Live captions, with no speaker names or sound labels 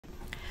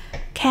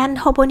Can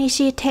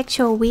Hobonichi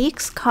Techo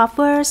Weeks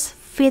covers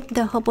fit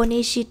the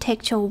Hobonichi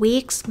Techo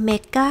Weeks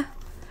Mega?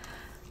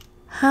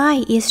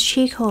 Hi, it's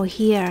Chico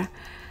here.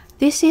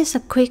 This is a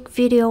quick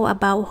video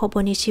about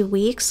Hobonichi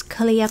Weeks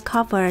clear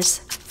covers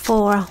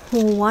for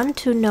who want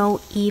to know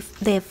if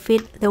they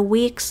fit the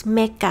Weeks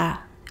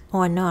Mega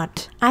or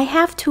not. I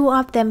have two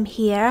of them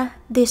here.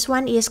 This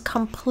one is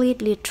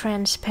completely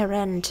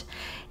transparent.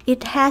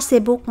 It has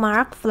a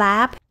bookmark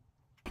flap,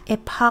 a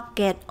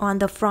pocket on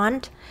the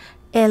front,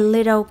 a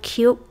little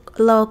cute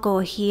logo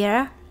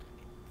here,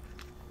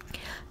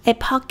 a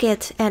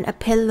pocket and a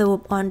pen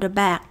loop on the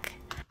back.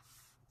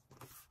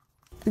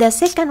 The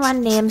second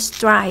one named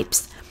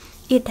Stripes.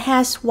 It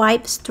has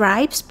white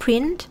stripes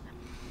print.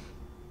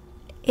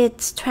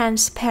 It's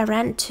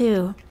transparent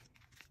too.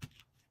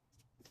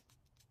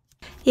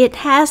 It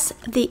has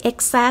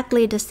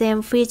exactly the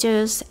same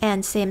features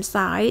and same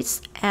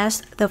size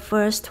as the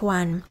first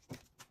one.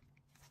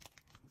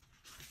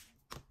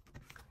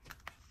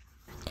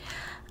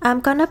 I'm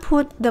gonna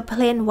put the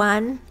plain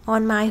one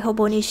on my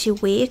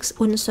Hobonichi Weeks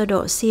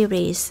Unsodo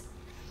series.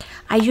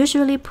 I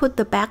usually put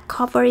the back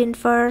cover in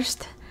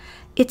first.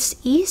 It's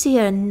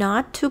easier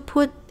not to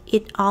put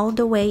it all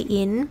the way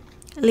in,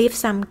 leave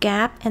some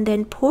gap and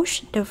then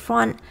push the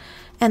front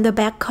and the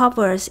back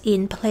covers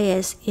in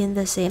place in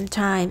the same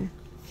time.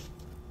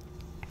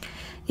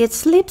 It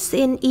slips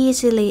in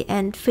easily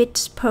and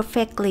fits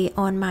perfectly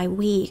on my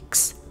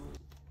Weeks.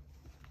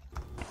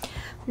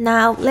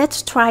 Now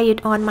let's try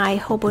it on my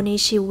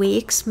Hobonichi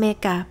Weeks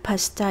Mega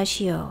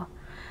Pistachio.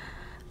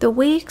 The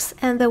Weeks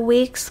and the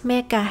Weeks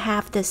Mega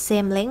have the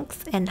same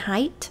length and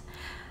height,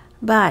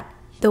 but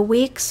the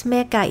Weeks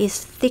Mega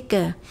is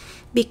thicker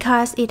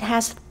because it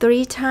has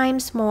 3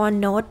 times more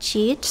note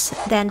sheets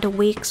than the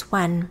Weeks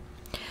one.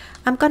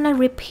 I'm gonna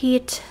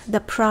repeat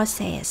the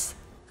process.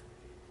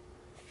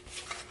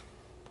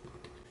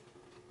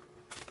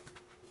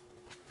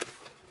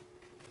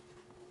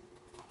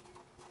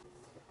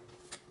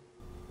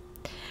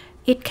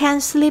 It can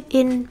slip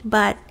in,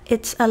 but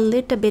it's a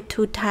little bit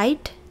too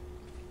tight.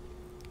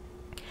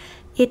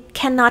 It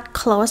cannot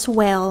close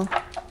well.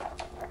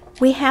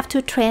 We have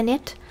to train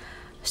it,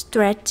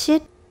 stretch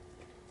it.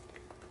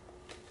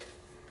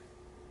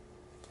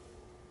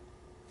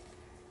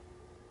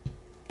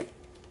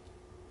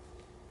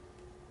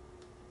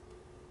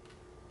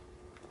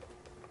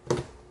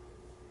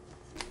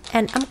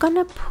 And I'm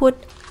gonna put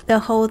the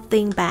whole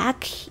thing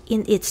back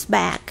in its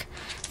bag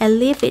and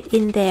leave it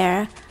in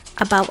there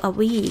about a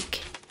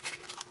week.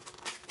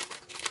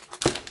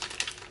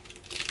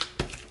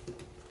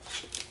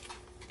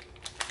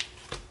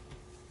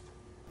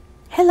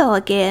 Hello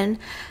again.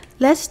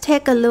 Let's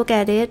take a look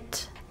at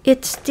it.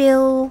 It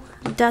still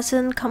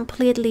doesn't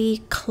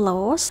completely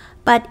close,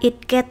 but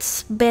it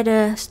gets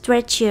better,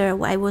 stretchier,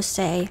 I would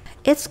say.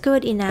 It's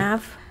good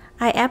enough.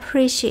 I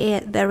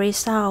appreciate the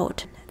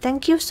result.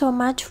 Thank you so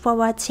much for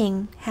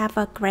watching. Have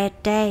a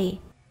great day.